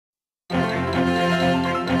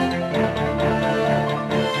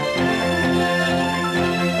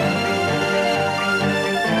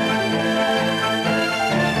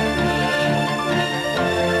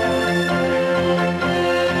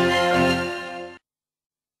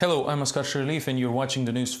Hello, I'm Oskar Sherlief and you're watching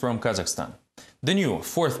the news from Kazakhstan. The new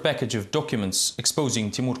fourth package of documents exposing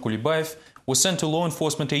Timur Kulibayev was sent to law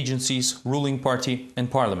enforcement agencies, ruling party and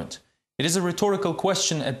parliament. It is a rhetorical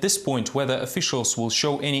question at this point whether officials will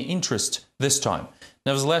show any interest this time.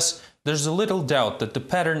 Nevertheless, there's a little doubt that the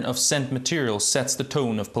pattern of sent material sets the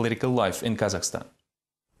tone of political life in Kazakhstan.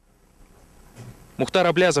 Mukhtar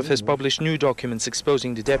Ablazov has published new documents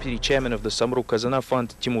exposing the deputy chairman of the Samruk-Kazana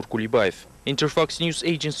Fund, Timur Kulibayev. Interfax news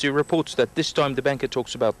agency reports that this time the banker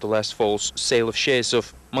talks about the last fall's sale of shares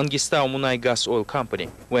of Mangistau Munay Gas Oil Company,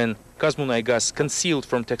 when Kazmunay Gas concealed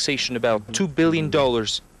from taxation about $2 billion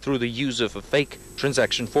through the use of a fake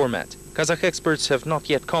transaction format. Kazakh experts have not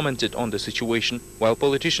yet commented on the situation, while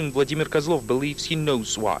politician Vladimir Kozlov believes he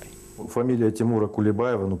knows why. Фамилия Тимура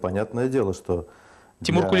Кулибаева, понятное дело, что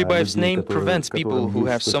Timur Kulibayev's name prevents people who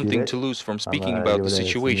have something to lose from speaking about the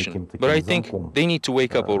situation, but I think they need to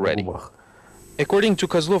wake up already. According to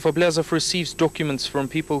Kozlov, Ablazov receives documents from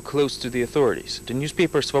people close to the authorities. The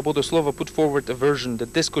newspaper Svoboda Slova put forward a version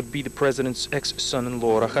that this could be the president's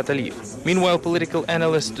ex-son-in-law Rahat Aliyev. Meanwhile, political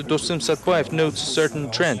analyst Dosim Satbayev notes a certain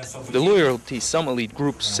trend. The loyalty some elite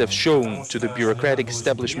groups have shown to the bureaucratic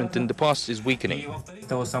establishment in the past is weakening.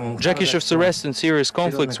 Jakishev's arrest and serious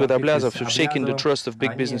conflicts with Ablazov have shaken the trust of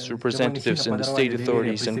big business representatives in the state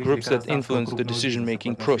authorities and groups that influence the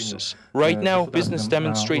decision-making process. Right now, business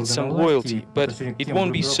demonstrates some loyalty, but it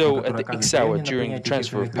won't be so at the X hour during the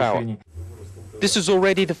transfer of power. This is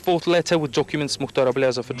already the fourth letter with documents Mukhtar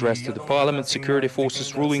Ablazov addressed to the parliament, security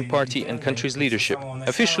forces, ruling party and country's leadership.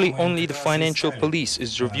 Officially, only the financial police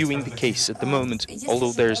is reviewing the case at the moment,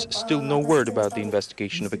 although there is still no word about the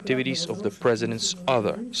investigation of activities of the president's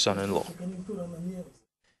other son-in-law.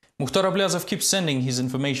 Mukhtar Ablazov keeps sending his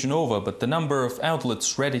information over, but the number of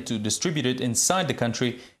outlets ready to distribute it inside the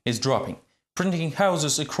country is dropping. Printing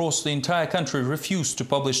houses across the entire country refused to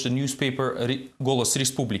publish the newspaper Golos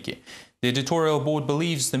Respubliki. The editorial board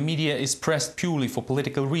believes the media is pressed purely for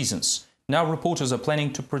political reasons. Now reporters are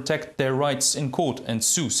planning to protect their rights in court and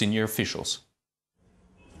sue senior officials.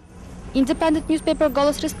 Independent newspaper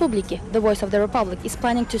Golos Respubliki, the voice of the Republic, is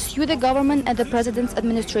planning to sue the government and the president's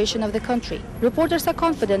administration of the country. Reporters are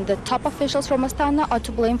confident that top officials from Astana are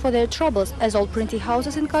to blame for their troubles, as all printing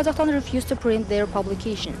houses in Kazakhstan refused to print their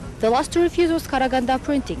publication. The last to refuse was Karaganda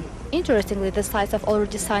Printing. Interestingly, the sites have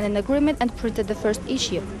already signed an agreement and printed the first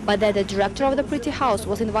issue, but then the director of the printing house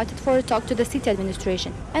was invited for a talk to the city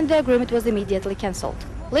administration, and the agreement was immediately cancelled.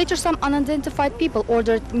 Later, some unidentified people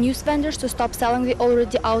ordered news vendors to stop selling the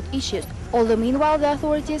already out issues, although meanwhile the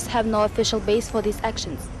authorities have no official base for these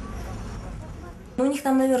actions. У них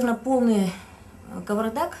там, наверное, полный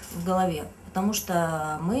кавардак в голове. It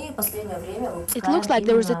looks like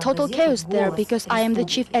there is a total chaos there, because I am the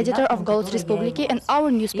chief editor of Golos Respubliki and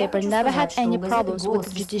our newspaper never had any problems with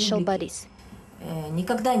the judicial bodies.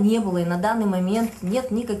 Никогда не было и на данный момент нет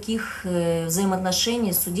никаких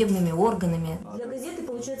взаимоотношений с судебными органами.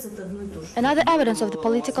 Another evidence of the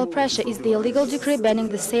political pressure is the illegal decree banning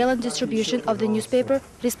the sale and distribution of the newspaper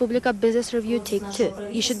Respublika Business Review Take 2,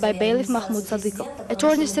 issued by bailiff Mahmoud Sadykov.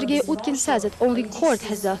 Attorney Sergei Utkin says that only court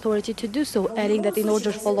has the authority to do so, adding that in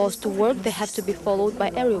order for laws to work, they have to be followed by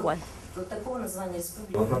everyone.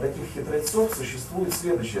 Вот на таких хитрецов существует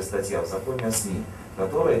следующая статья в законе о СМИ,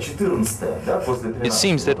 которая 14-я, да, после 13-го. It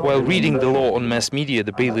seems that while reading the law on mass media,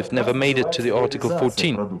 the bailiff never made it to the Article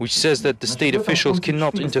 14, which says that the state officials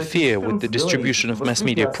cannot interfere with the distribution of mass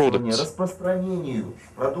media products. Распространению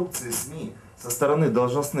продукции СМИ со стороны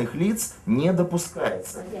должностных лиц не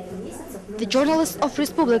допускается. The journalists of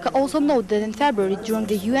Respublika also note that in February, during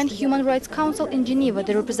the UN Human Rights Council in Geneva,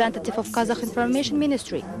 the representative of Kazakh Information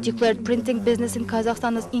Ministry declared printing business in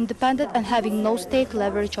Kazakhstan as independent and having no state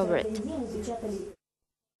leverage over it.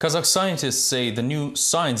 Kazakh scientists say the new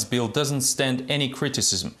science bill doesn't stand any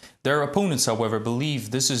criticism. Their opponents, however,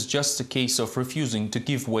 believe this is just a case of refusing to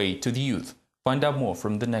give way to the youth. Find out more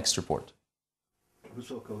from the next report.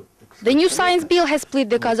 The new science bill has split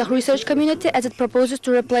the Kazakh research community as it proposes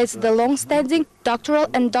to replace the long-standing doctoral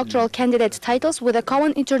and doctoral candidate titles with a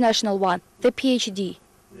common international one, the PhD.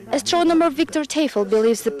 Astronomer Viktor Teifel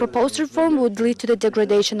believes the proposed reform would lead to the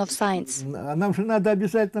degradation of science.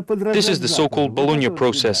 This is the so-called Bologna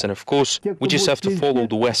process, and of course, we just have to follow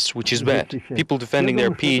the West, which is bad. People defending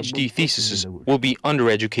their PhD theses will be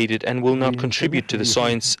undereducated and will not contribute to the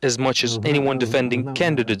science as much as anyone defending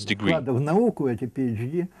candidate's degree.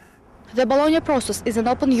 The Bologna process is an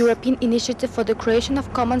open European initiative for the creation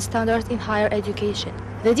of common standards in higher education.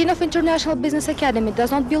 The Dean of International Business Academy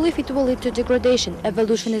does not believe it will lead to degradation.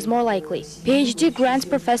 Evolution is more likely. PhD grants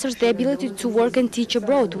professors the ability to work and teach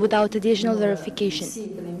abroad without additional verification.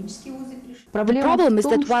 The problem is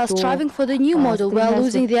that while striving for the new model, we are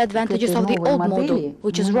losing the advantages of the old model,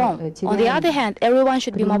 which is wrong. On the other hand, everyone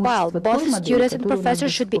should be mobile. Both students and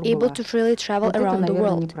professors should be able to freely travel around the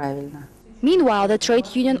world. Meanwhile, the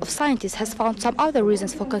Trade Union of Scientists has found some other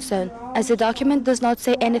reasons for concern, as the document does not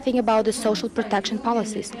say anything about the social protection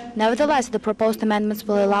policies. Nevertheless, the proposed amendments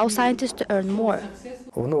will allow scientists to earn more.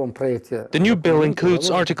 The new bill includes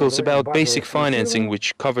articles about basic financing,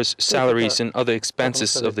 which covers salaries and other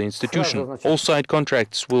expenses of the institution. All side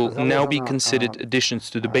contracts will now be considered additions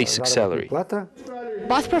to the basic salary.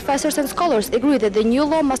 Both professors and scholars agree that the new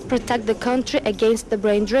law must protect the country against the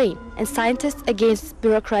brain drain and scientists against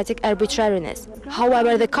bureaucratic arbitrariness.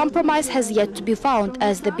 However, the compromise has yet to be found,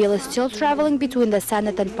 as the bill is still traveling between the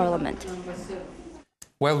Senate and Parliament.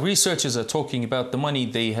 While researchers are talking about the money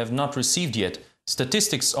they have not received yet,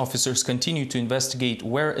 statistics officers continue to investigate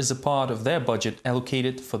where is a part of their budget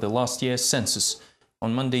allocated for the last year's census.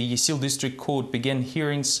 On Monday, Yesil District Court began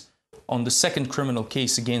hearings on the second criminal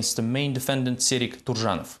case against the main defendant, Serik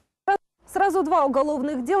Turjanov. One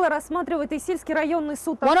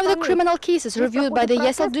of the criminal cases reviewed by the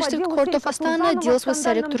Yesil District Court of Astana deals with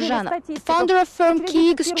Serik Turjanov. The founder of firm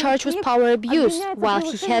Kyiv is charged with power abuse, while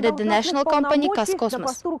he headed the national company Kazakhstan.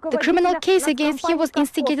 The criminal case against him was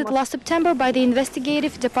instigated last September by the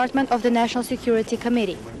investigative department of the National Security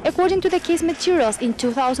Committee. According to the case materials, in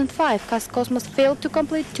 2005, Kazakhstan failed to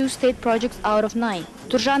complete 2 state projects out of 9.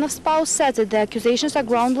 Turjanov's spouse said that the accusations are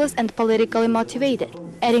groundless and politically motivated,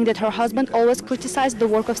 adding that her husband always criticized the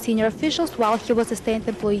work of senior officials while he was a state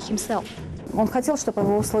employee himself.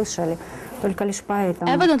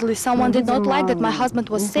 Evidently, someone did not like that my husband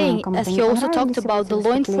was saying, as he also talked about the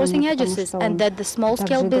law enforcing agencies and that the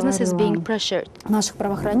small-scale business is being pressured.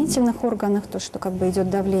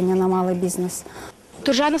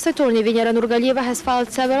 Turjanov's attorney, Venera Nurgalieva, has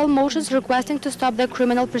filed several motions requesting to stop the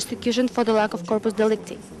criminal prosecution for the lack of corpus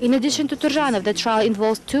delicti. In addition to Turjanov, the trial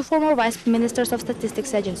involves 2 former vice ministers of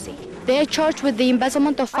Statistics Agency. They are charged with the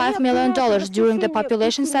embezzlement of $5 million during the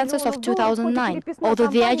population census of 2009, although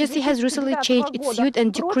the agency has recently changed its suit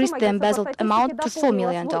and decreased the embezzled amount to $4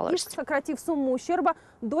 million.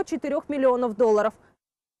 $4 миллиона.